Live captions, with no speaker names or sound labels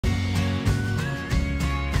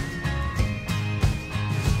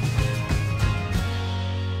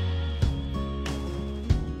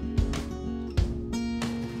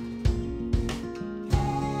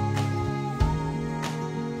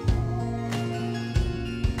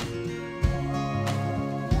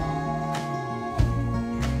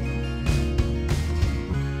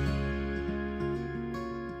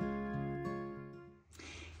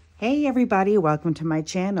Hey everybody, welcome to my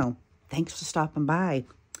channel. Thanks for stopping by.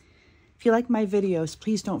 If you like my videos,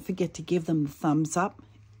 please don't forget to give them the thumbs up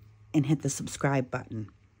and hit the subscribe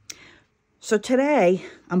button. So today,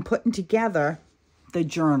 I'm putting together the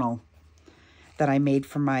journal that I made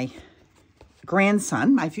for my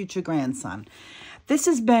grandson, my future grandson. This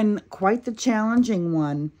has been quite the challenging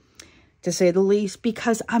one, to say the least,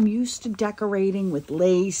 because I'm used to decorating with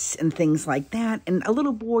lace and things like that, and a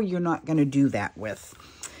little boy you're not going to do that with.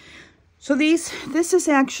 So this is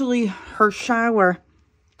actually her shower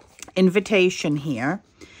invitation here,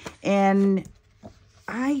 and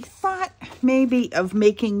I thought maybe of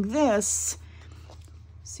making this,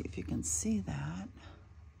 see if you can see that,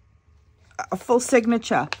 a full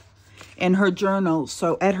signature in her journal.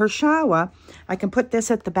 So at her shower, I can put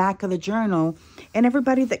this at the back of the journal, and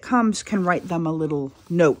everybody that comes can write them a little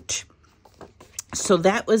note. So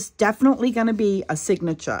that was definitely going to be a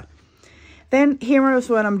signature. Then here is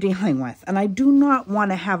what I'm dealing with. And I do not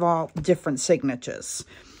want to have all different signatures.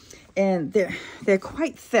 And they're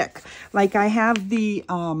quite thick. Like I have the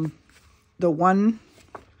 1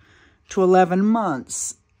 to 11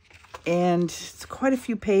 months. And it's quite a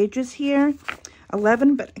few pages here.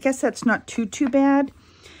 11, but I guess that's not too bad.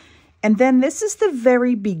 And then this is the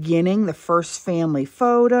very beginning, the first family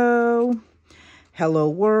photo. Hello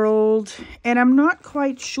world. And I'm not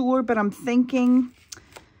quite sure, but I'm thinking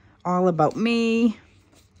all about me,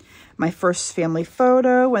 my first family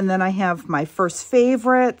photo, and then I have my first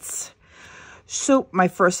favorites. So my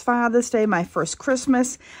first Father's Day, my first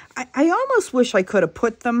Christmas. I almost wish I could have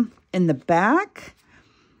put them in the back,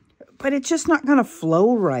 but it's just not going to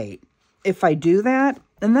flow right if I do that.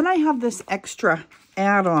 And then I have this extra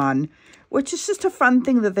add-on, which is just a fun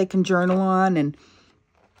thing that they can journal on and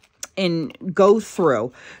go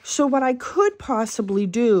through. So what I could possibly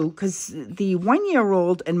do, because the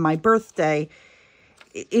 1-year-old and my birthday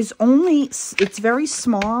is it's very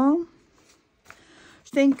small. I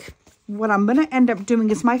think what I'm going to end up doing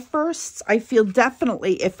is my firsts, I feel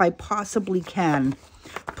definitely, if I possibly can,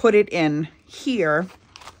 put it in here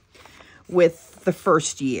with the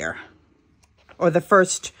first year. Or the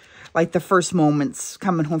first, like the first moments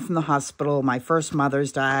coming home from the hospital, my first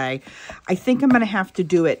Mother's Day. I think I'm going to have to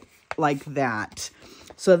do it like that.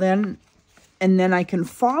 So then, and then I can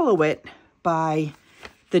follow it by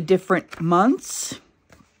the different months.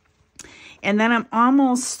 And then I'm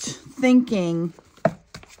almost thinking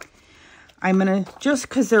I'm going to, just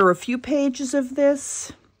because there are a few pages of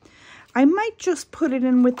this, I might just put it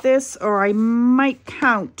in with this, or I might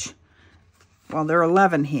count, well, there are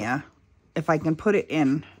 11 here, if I can put it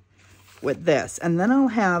in with this. And then I'll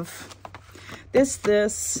have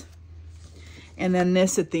this, and then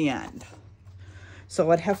this at the end. So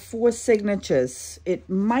I'd have 4 signatures. It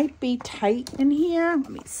might be tight in here. Let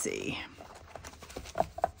me see.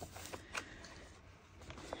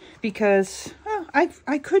 Because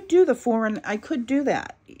I could do the 4, and I could do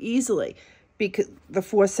that easily. Because the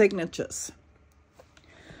 4 signatures.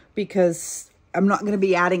 Because I'm not going to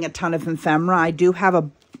be adding a ton of ephemera. I do have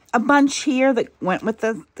a bunch here that went with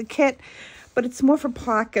the kit, but it's more for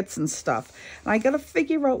pockets and stuff. And I got to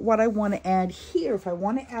figure out what I want to add here. If I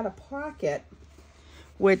want to add a pocket,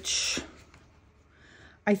 which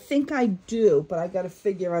I think I do, but I got to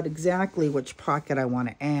figure out exactly which pocket I want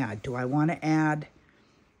to add. Do I want to add?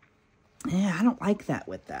 Yeah, I don't like that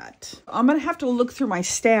with that. I'm going to have to look through my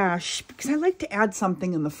stash because I like to add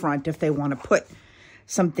something in the front if they want to put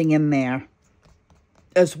something in there.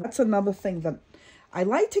 That's another thing that I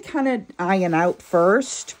like to kind of iron out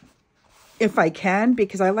first, if I can,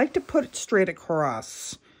 because I like to put it straight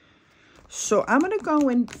across. So I'm going to go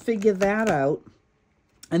and figure that out.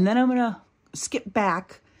 And then I'm going to skip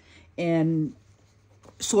back and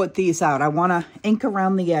sort these out. I want to ink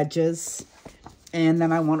around the edges. And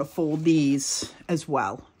then I want to fold these as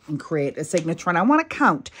well and create a signature. And I want to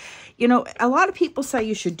count. You know, a lot of people say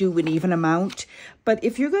you should do an even amount. But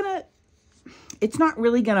if you're going to, it's not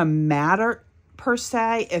really going to matter per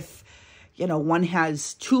se if, you know, one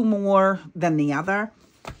has 2 more than the other.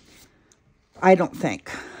 I don't think.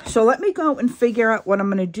 So let me go and figure out what I'm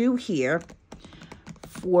going to do here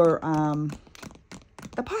for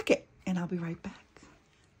the pocket, and I'll be right back.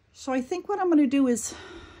 So I think what I'm going to do is,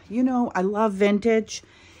 you know, I love vintage,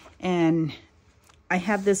 and I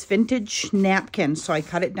have this vintage napkin, so I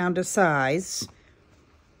cut it down to size,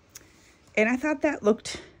 and I thought that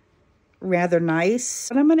looked rather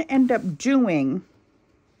nice. What I'm going to end up doing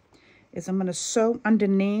is I'm going to sew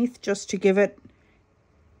underneath just to give it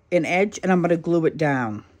an edge, and I'm going to glue it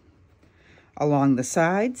down along the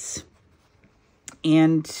sides,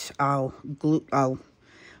 and I'll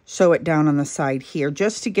sew it down on the side here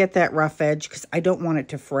just to get that rough edge because I don't want it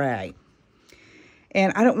to fray.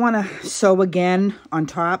 And I don't want to sew again on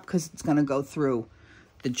top because it's going to go through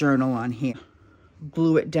the journal on here.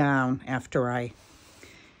 Glue it down after I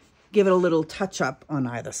give it a little touch up on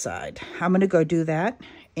either side. I'm going to go do that,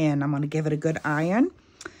 and I'm going to give it a good iron.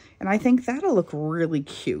 And I think that'll look really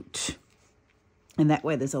cute. And that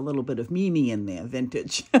way there's a little bit of Mimi in there,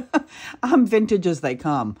 vintage. I'm vintage as they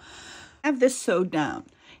come. I have this sewed down.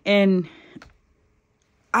 And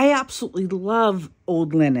I absolutely love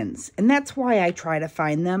old linens. And that's why I try to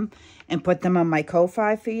find them and put them on my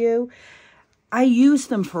Ko-Fi for you. I use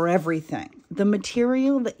them for everything. The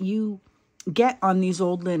material that you get on these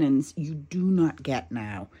old linens, you do not get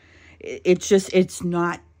now. It's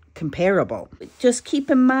not comparable. Just keep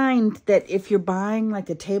in mind that if you're buying like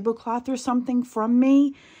a tablecloth or something from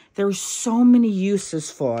me, there's so many uses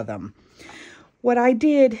for them. What I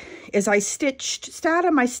did is I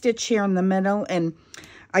started my stitch here in the middle, and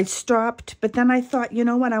I stopped, but then I thought, you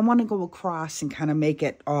know what, I want to go across and kind of make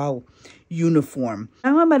it all uniform.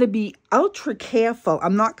 Now I'm going to be ultra careful.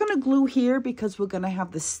 I'm not going to glue here because we're going to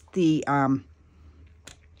have the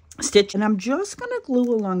stitch, and I'm just going to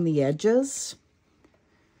glue along the edges.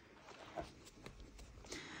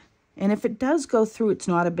 And if it does go through, it's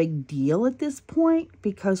not a big deal at this point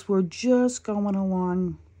because we're just going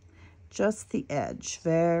along just the edge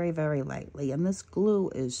very, very lightly. And this glue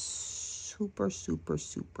is super, super,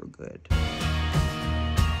 super good.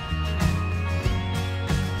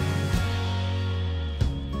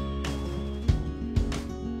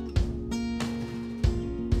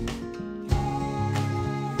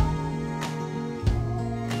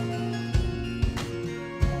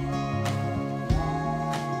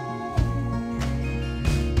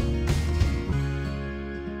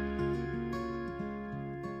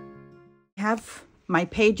 Have my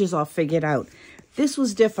pages all figured out. This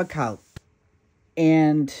was difficult,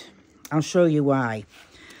 and I'll show you why.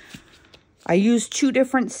 I used 2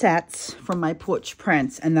 different sets from my Porch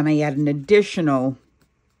Prints, and then I added an additional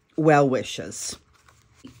well wishes.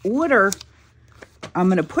 Order I'm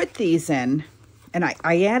going to put these in, and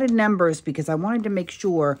I added numbers because I wanted to make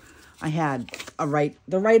sure I had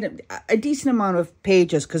a decent amount of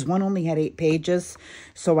pages because one only had 8 pages,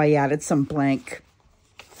 so I added some blank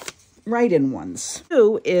write-in ones.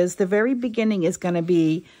 2 is the very beginning is going to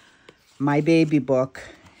be my baby book,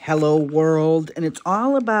 Hello World, and it's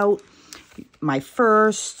all about my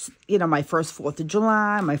first 4th of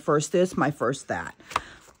July, my first this, my first that.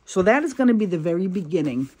 So that is going to be the very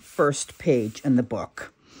beginning first page in the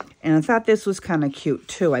book. And I thought this was kind of cute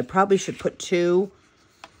too. I probably should put 2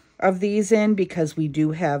 of these in because we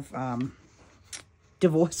do have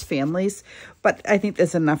divorced families, but I think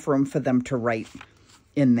there's enough room for them to write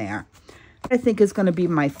in there. I think is going to be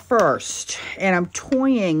my first, and I'm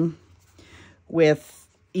toying with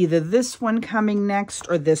either this one coming next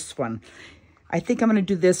or this one. I think I'm going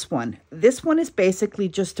to do this one. This one is basically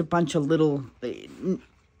just a bunch of little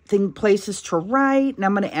places to write, and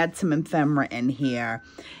I'm going to add some ephemera in here.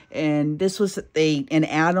 And this was an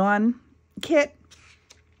add-on kit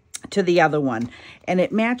to the other one, and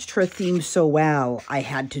it matched her theme so well, I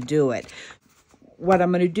had to do it. What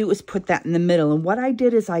I'm going to do is put that in the middle. And what I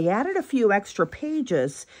did is I added a few extra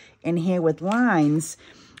pages in here with lines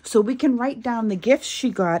so we can write down the gifts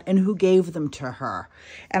she got and who gave them to her.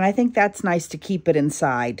 And I think that's nice to keep it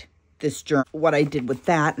inside this journal, what I did with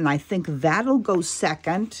that. And I think that'll go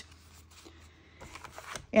second.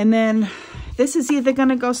 And then this is either going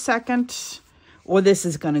to go second or this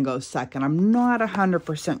is going to go second. I'm not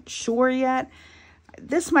 100% sure yet.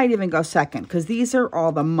 This might even go second because these are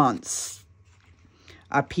all the months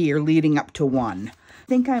up here leading up to 1. I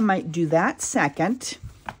think I might do that second.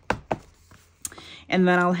 And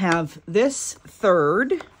then I'll have this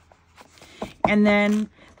third. And then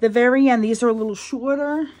the very end, these are a little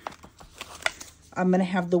shorter. I'm going to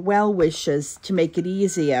have the well wishes to make it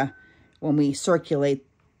easier when we circulate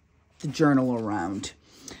the journal around.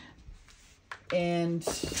 And,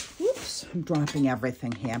 whoops, I'm dropping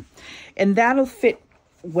everything here. And that'll fit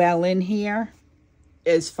well in here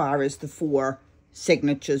as far as the 4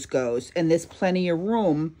 signatures goes, and there's plenty of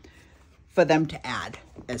room for them to add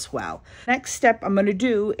as well. Next step I'm going to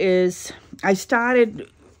do is I started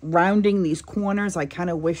rounding these corners. I kind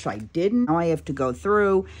of wish I didn't. Now I have to go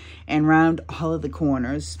through and round all of the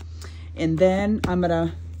corners, and then I'm going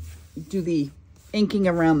to do the inking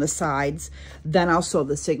around the sides. Then I'll sew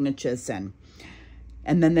the signatures in,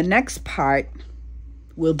 and then the next part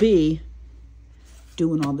will be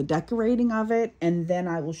doing all the decorating of it, and then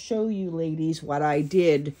I will show you ladies what I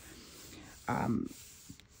did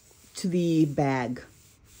to the bag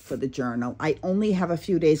for the journal. I only have a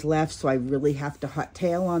few days left, so I really have to hot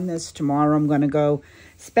tail on this. Tomorrow I'm going to go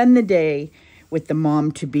spend the day with the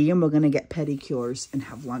mom-to-be, and we're going to get pedicures and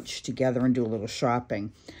have lunch together and do a little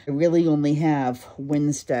shopping. I really only have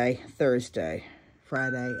Wednesday, Thursday,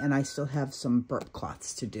 Friday, and I still have some burp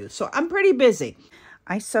cloths to do. So I'm pretty busy.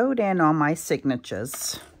 I sewed in all my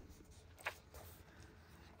signatures.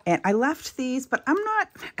 And I left these, but I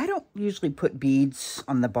don't usually put beads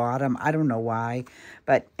on the bottom. I don't know why,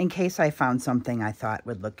 but in case I found something I thought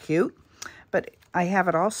would look cute. But I have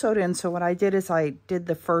it all sewed in, so what I did is I did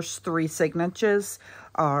the first 3 signatures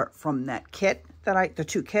from that kit, the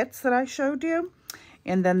 2 kits that I showed you.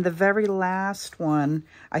 And then the very last one,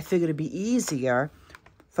 I figured it'd be easier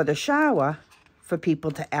for the shower for people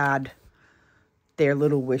to add their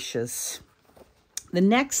little wishes. The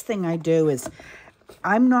next thing I do is,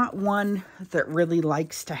 I'm not one that really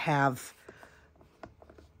likes to have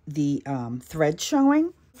the thread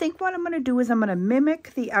showing. I think what I'm going to do is I'm going to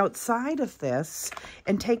mimic the outside of this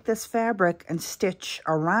and take this fabric and stitch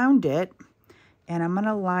around it. And I'm going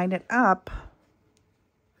to line it up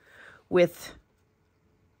with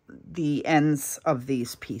the ends of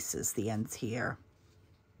these pieces, the ends here.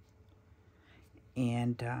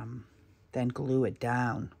 And then glue it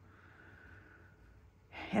down.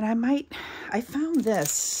 And I found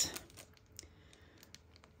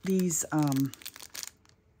these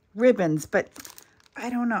ribbons, but I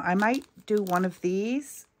don't know. I might do one of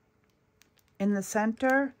these in the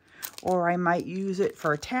center, or I might use it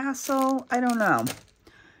for a tassel. I don't know.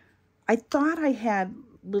 I thought I had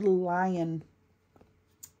little lion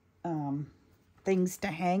things to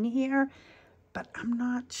hang here, but I'm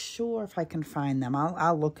not sure if I can find them.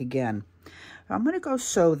 I'll look again. I'm going to go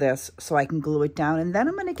sew this so I can glue it down, and then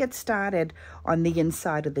I'm going to get started on the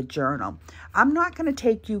inside of the journal. I'm not going to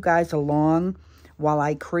take you guys along while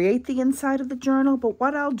I create the inside of the journal, but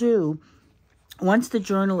what I'll do once the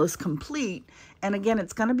journal is complete, and again,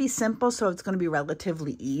 it's going to be simple, so it's going to be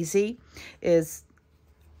relatively easy, is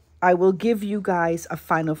I will give you guys a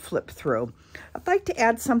final flip through. I'd like to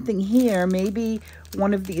add something here, maybe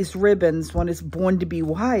one of these ribbons, one is Born to be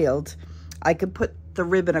Wild. I could put the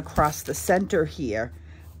ribbon across the center here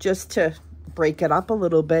just to break it up a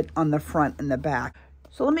little bit on the front and the back.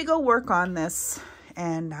 So let me go work on this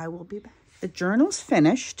and I will be back. The journal's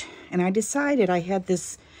finished, and I decided I had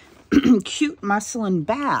this cute muslin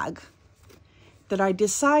bag that I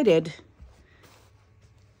decided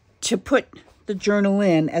to put the journal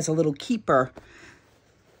in as a little keeper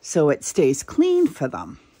so it stays clean for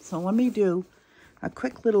them. So let me do a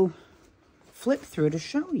quick little flip through to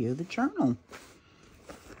show you the journal.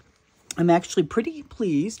 I'm actually pretty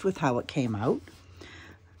pleased with how it came out.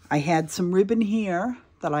 I had some ribbon here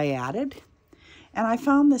that I added, and I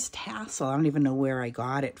found this tassel. I don't even know where I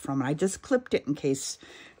got it from. I just clipped it in case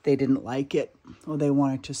they didn't like it or they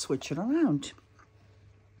wanted to switch it around.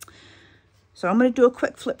 So I'm going to do a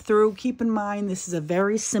quick flip through. Keep in mind, this is a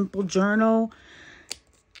very simple journal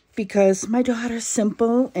because my daughter's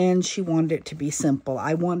simple and she wanted it to be simple.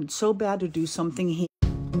 I wanted so bad to do something here.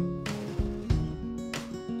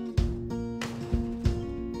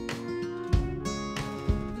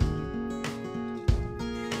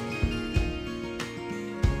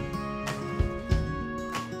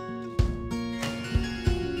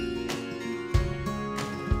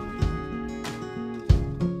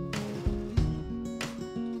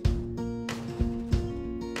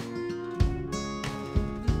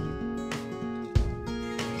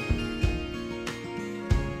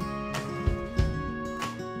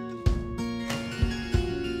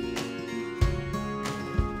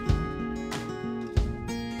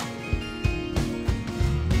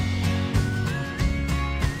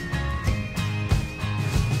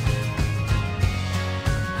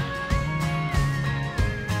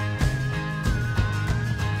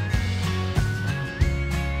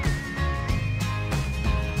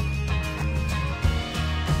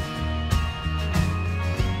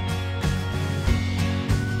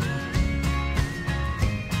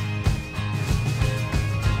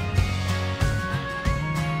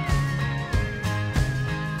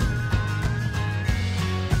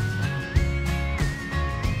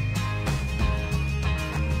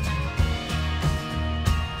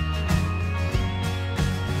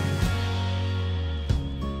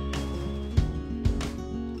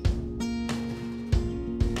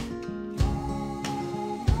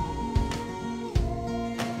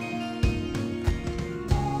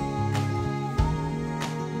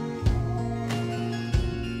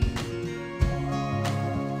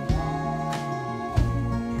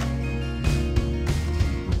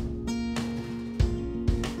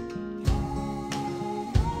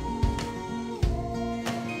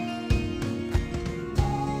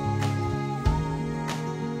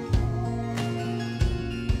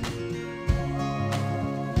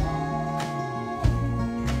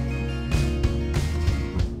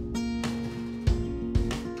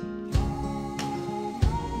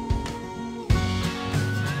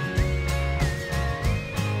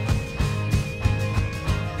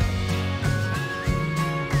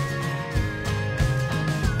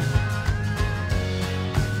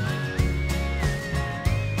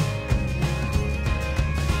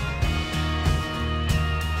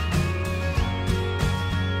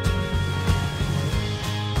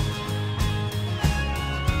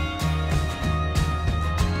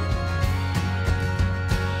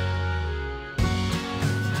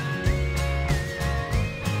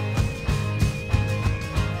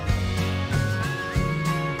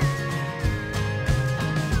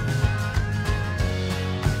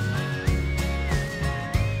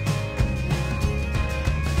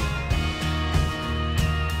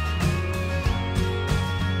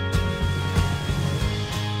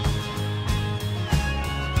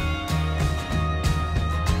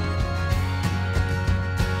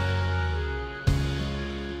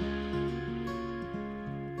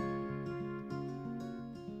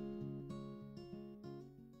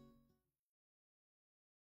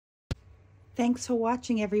 Thanks for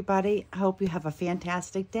watching, everybody. I hope you have a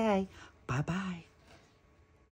fantastic day. Bye-bye.